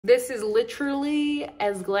This is literally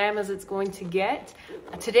as glam as it's going to get.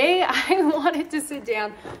 Today, I wanted to sit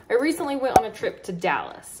down. I recently went on a trip to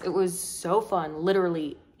Dallas. It was so fun,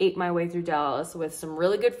 literally ate my way through Dallas with some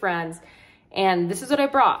really good friends. And this is what I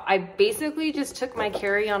brought. I basically just took my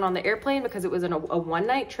carry-on on the airplane because it was a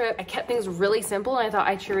one-night trip. I kept things really simple and I thought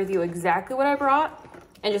I'd share with you exactly what I brought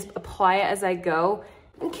and just apply it as I go.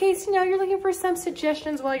 In case, you know, you're looking for some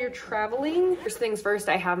suggestions while you're traveling. First things first,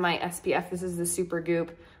 I have my SPF. This is the Super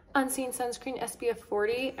Goop Unseen Sunscreen SPF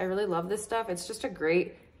 40. I really love this stuff. It's just a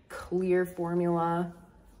great clear formula.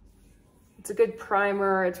 It's a good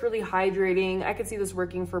primer. It's really hydrating. I could see this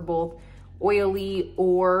working for both oily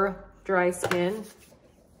or dry skin.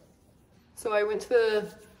 So I went to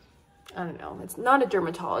I don't know, it's not a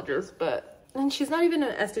dermatologist, and she's not even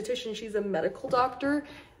an esthetician. She's a medical doctor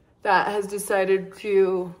that has decided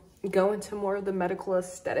to go into more of the medical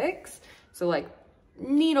aesthetics. So like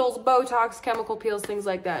needles, Botox, chemical peels, things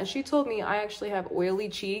like that. And she told me I actually have oily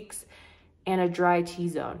cheeks and a dry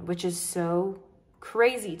T-zone, which is so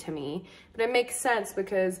crazy to me. But it makes sense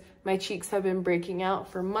because my cheeks have been breaking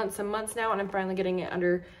out for months and months now, and I'm finally getting it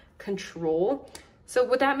under control. So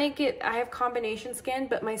would that make it, I have combination skin,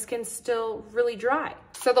 but my skin's still really dry.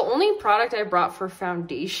 So the only product I brought for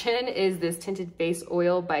foundation is this Tinted Face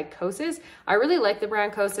Oil by Kosas. I really like the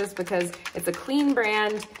brand Kosas because it's a clean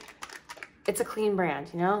brand. It's a clean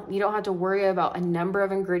brand, you know? You don't have to worry about a number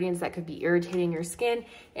of ingredients that could be irritating your skin.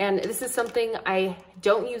 And this is something I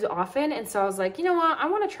don't use often. And so I was like, you know what? I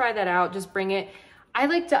want to try that out. Just bring it. I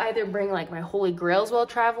like to either bring like my holy grails while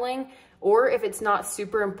traveling, or if it's not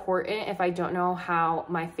super important, if I don't know how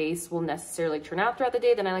my face will necessarily turn out throughout the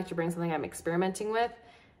day, then I like to bring something I'm experimenting with.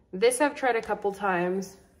 This I've tried a couple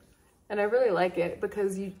times and I really like it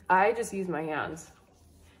because I just use my hands.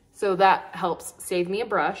 So that helps save me a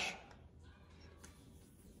brush.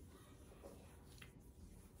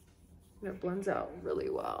 It blends out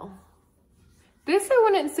really well. This I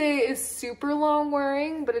wouldn't say is super long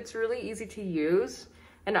wearing, but it's really easy to use.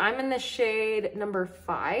 And I'm in the shade number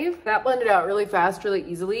 5. That blended out really fast, really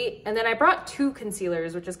easily. And then I brought 2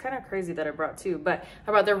 concealers, which is kind of crazy that I brought 2, but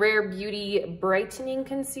I brought the Rare Beauty Brightening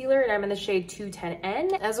Concealer, and I'm in the shade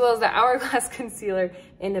 210N, as well as the Hourglass Concealer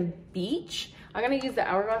in a Beach. I'm gonna use the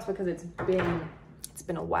Hourglass because it's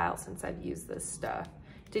been a while since I've used this stuff.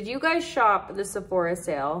 Did you guys shop the Sephora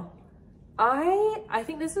sale? I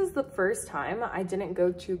think this is the first time I didn't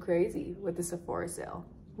go too crazy with the Sephora sale.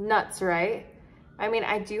 Nuts, right? I mean,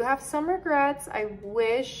 I do have some regrets. I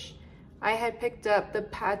wish I had picked up the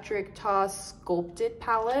Patrick Ta Sculpted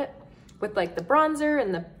palette with like the bronzer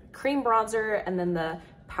and the cream bronzer and then the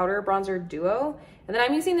powder bronzer duo. And then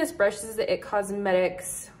I'm using this brush. This is the IT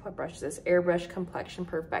Cosmetics, what brush is this? Airbrush Complexion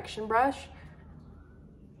Perfection brush.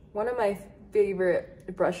 One of my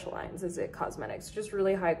favorite brush lines is IT Cosmetics. Just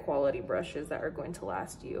really high quality brushes that are going to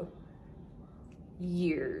last you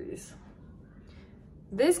years.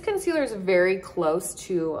 This concealer is very close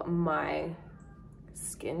to my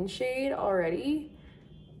skin shade already,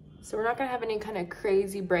 so we're not gonna have any kind of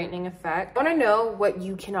crazy brightening effect. I wanna know what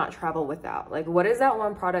you cannot travel without. Like, what is that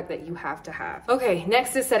one product that you have to have? Okay,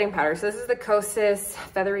 next is setting powder. So this is the Kosas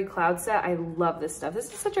Feathery Cloud Set. I love this stuff.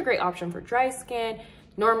 This is such a great option for dry skin,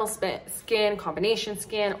 normal skin, combination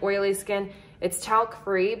skin, oily skin. It's talc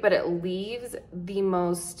free, but it leaves the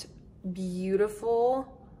most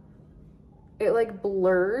beautiful, it like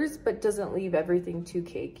blurs, but doesn't leave everything too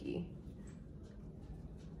cakey.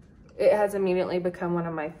 It has immediately become one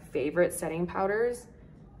of my favorite setting powders.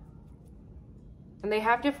 And they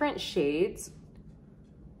have different shades,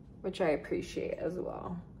 which I appreciate as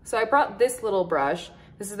well. So I brought this little brush.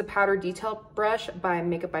 This is the Powder Detail Brush by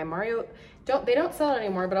Makeup by Mario. They don't sell it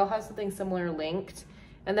anymore, but I'll have something similar linked.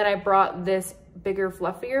 And then I brought this bigger,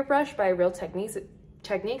 fluffier brush by Real Techniques.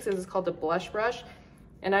 This is called the Blush Brush.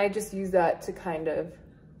 And I just use that to kind of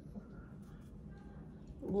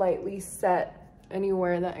lightly set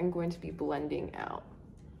anywhere that I'm going to be blending out.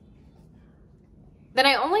 Then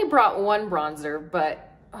I only brought one bronzer,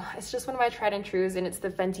 but it's just one of my tried and trues, and it's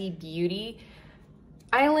the Fenty Beauty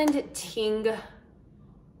Island Ting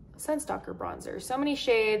Sunstalker bronzer. So many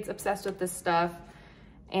shades, obsessed with this stuff.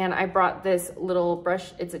 And I brought this little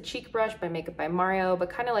brush. It's a cheek brush by Makeup by Mario, but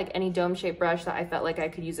kind of like any dome shaped brush that I felt like I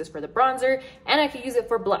could use this for the bronzer and I could use it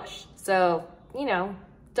for blush. So, you know,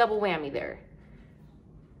 double whammy there.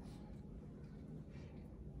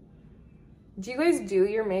 Do you guys do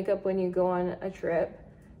your makeup when you go on a trip?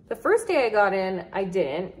 The first day I got in, I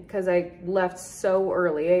didn't because I left so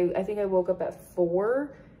early. I think I woke up at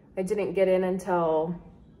 4. I didn't get in until,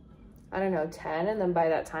 I don't know, 10. And then by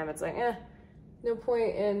that time it's like, no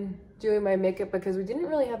point in doing my makeup because we didn't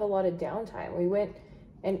really have a lot of downtime. We went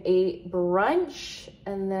and ate brunch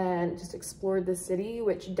and then just explored the city,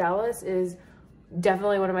 which Dallas is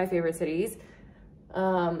definitely one of my favorite cities.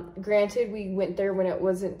 Granted, we went there when it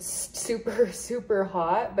wasn't super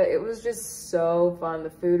hot, but it was just so fun. The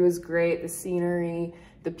food was great, the scenery,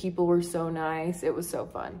 the people were so nice. It was so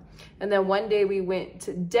fun. And then one day we went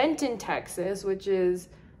to Denton, Texas, which is,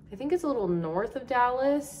 I think it's a little north of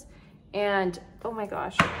Dallas. And oh my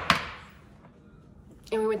gosh.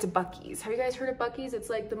 And we went to Buc-ee's. Have you guys heard of Buc-ee's? It's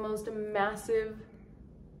like the most massive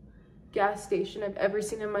gas station I've ever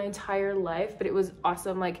seen in my entire life, but it was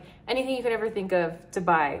awesome. Like anything you could ever think of to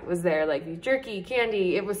buy was there, like beef jerky,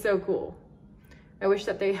 candy. It was so cool. I wish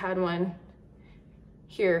that they had one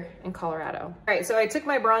here in Colorado. All right, so I took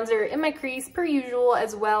my bronzer in my crease per usual,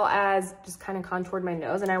 as well as just kind of contoured my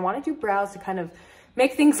nose, and I want to do brows to kind of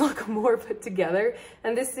make things look more put together.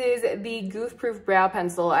 And this is the Goof Proof Brow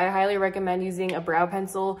Pencil. I highly recommend using a brow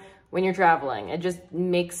pencil when you're traveling. It just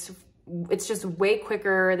makes, it's just way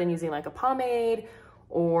quicker than using like a pomade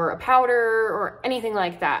or a powder or anything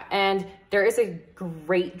like that. And there is a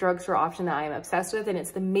great drugstore option that I am obsessed with, and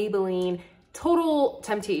it's the Maybelline Total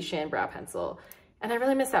Temptation Brow Pencil. And I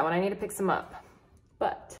really miss that one. I need to pick some up,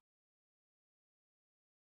 but.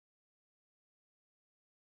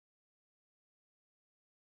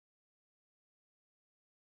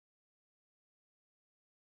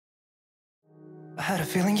 I had a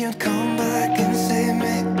feeling you'd come back and save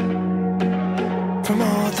me from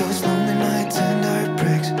all those lonely nights and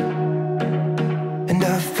heartbreaks, and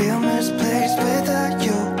I feel misplaced without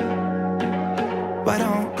you. Why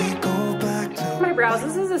don't we go back to my brows?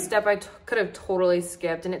 This is a step I could have totally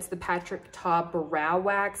skipped, and it's the Patrick Ta Brow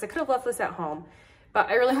Wax. I could have left this at home, but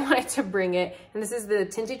I really wanted to bring it. And this is the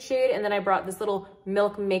tinted shade, and then I brought this little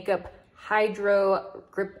Milk Makeup Hydro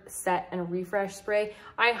Grip Set and Refresh Spray.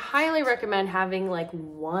 I highly recommend having like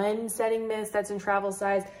one setting mist that's in travel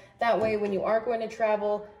size. That way, when you are going to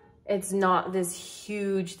travel, it's not this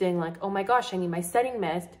huge thing like, oh my gosh, I need my setting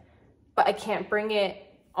mist, but I can't bring it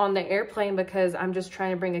on the airplane because I'm just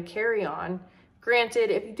trying to bring a carry-on.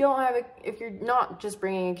 Granted, if you don't have if you're not just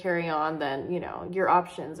bringing a carry-on, then, you know, your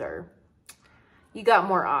options are, you got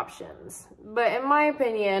more options. But in my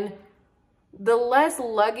opinion, the less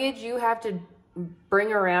luggage you have to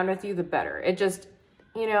bring around with you, the better. It just,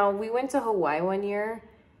 you know, we went to Hawaii one year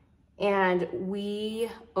and we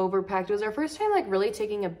overpacked. It was our first time like really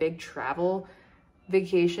taking a big travel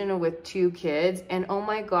vacation with 2 kids, and oh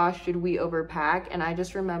my gosh, did we overpack. And I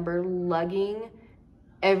just remember lugging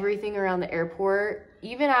everything around the airport,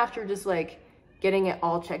 even after just like getting it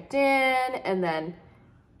all checked in, and then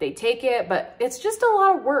they take it, but it's just a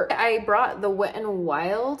lot of work. I brought the Wet n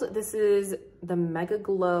Wild. This is the Mega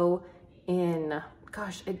Glow in,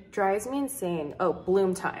 gosh, it drives me insane. Oh,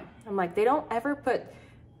 Bloom Time. I'm like, they don't ever put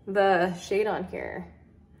the shade on here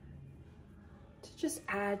to just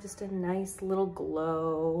add just a nice little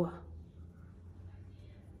glow.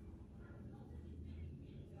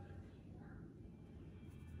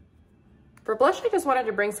 For blush, I just wanted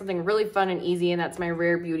to bring something really fun and easy, and that's my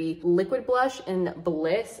Rare Beauty Liquid Blush in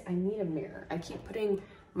Bliss. I need a mirror. I keep putting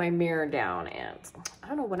my mirror down, and I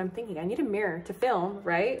don't know what I'm thinking. I need a mirror to film,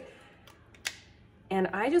 right? And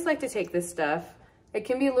I just like to take this stuff. It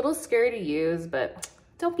can be a little scary to use, but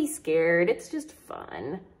don't be scared. It's just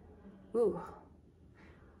fun. Ooh,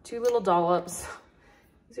 2 little dollops.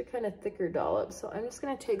 These are kind of thicker dollops, so I'm just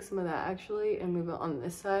gonna take some of that actually and move it on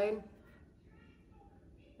this side.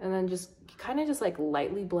 And then just kind of just like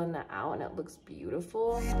lightly blend that out, and it looks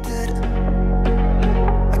beautiful. I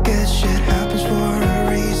guess shit happens for a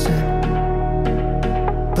reason,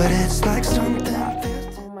 but it's like something.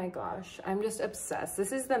 Oh my gosh, I'm just obsessed.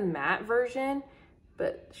 This is the matte version,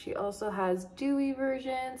 but she also has dewy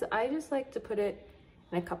versions. I just like to put it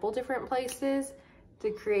in a couple different places to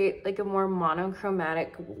create like a more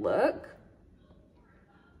monochromatic look.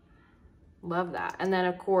 Love that. And then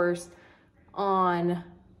of course on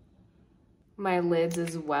my lids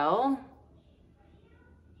as well.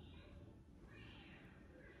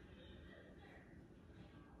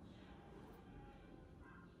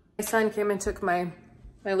 My son came and took my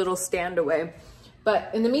little stand away.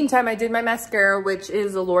 But in the meantime, I did my mascara, which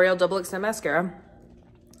is a L'Oreal Double XM mascara.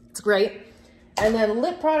 It's great. And then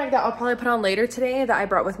lip product that I'll probably put on later today that I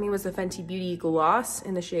brought with me was the Fenty Beauty Gloss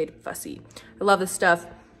in the shade Fussy. I love this stuff.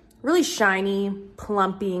 Really shiny,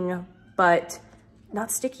 plumping, but not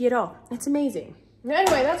sticky at all. It's amazing.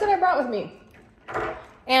 Anyway, that's what I brought with me.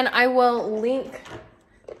 And I will link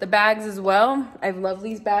the bags as well. I love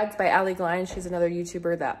these bags by Allie Gline. She's another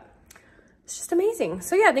YouTuber that it's just amazing.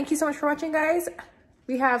 So yeah, thank you so much for watching, guys.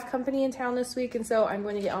 We have company in town this week, and so I'm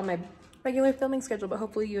going to get on my regular filming schedule, but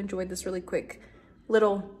hopefully you enjoyed this really quick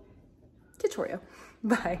little tutorial.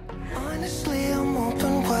 Bye. Honestly, I'm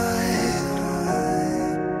open wide.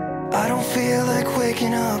 I don't feel like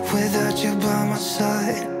waking up without you by my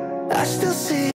side. I still see